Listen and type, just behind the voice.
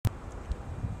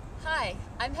Hi,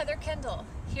 I'm Heather Kendall,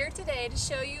 here today to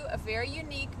show you a very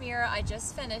unique mirror I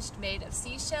just finished made of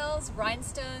seashells,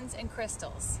 rhinestones, and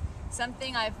crystals.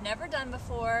 Something I've never done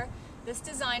before. This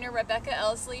designer, Rebecca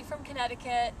Elsley from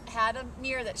Connecticut, had a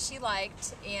mirror that she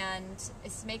liked and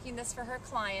is making this for her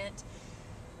client.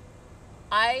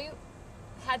 I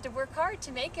had to work hard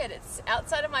to make it. It's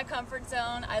outside of my comfort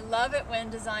zone. I love it when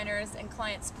designers and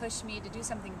clients push me to do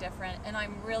something different, and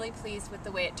I'm really pleased with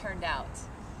the way it turned out.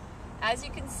 As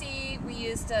you can see, we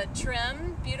used a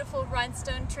trim, beautiful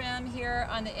rhinestone trim here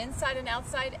on the inside and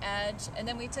outside edge, and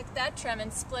then we took that trim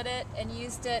and split it and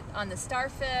used it on the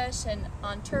starfish and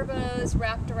on turbos,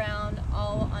 wrapped around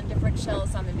all on different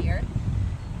shells on the mirror.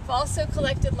 I've also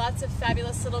collected lots of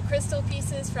fabulous little crystal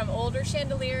pieces from older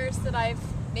chandeliers that I've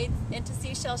made into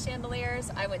seashell chandeliers.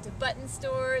 I went to button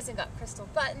stores and got crystal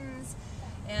buttons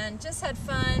and just had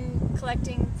fun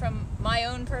collecting from my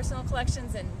own personal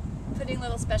collections and putting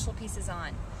little special pieces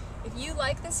on. If you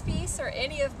like this piece or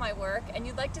any of my work and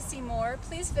you'd like to see more,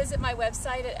 please visit my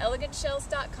website at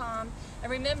elegantshells.com.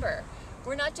 And remember,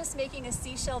 we're not just making a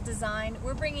seashell design,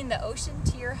 we're bringing the ocean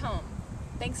to your home.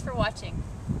 Thanks for watching.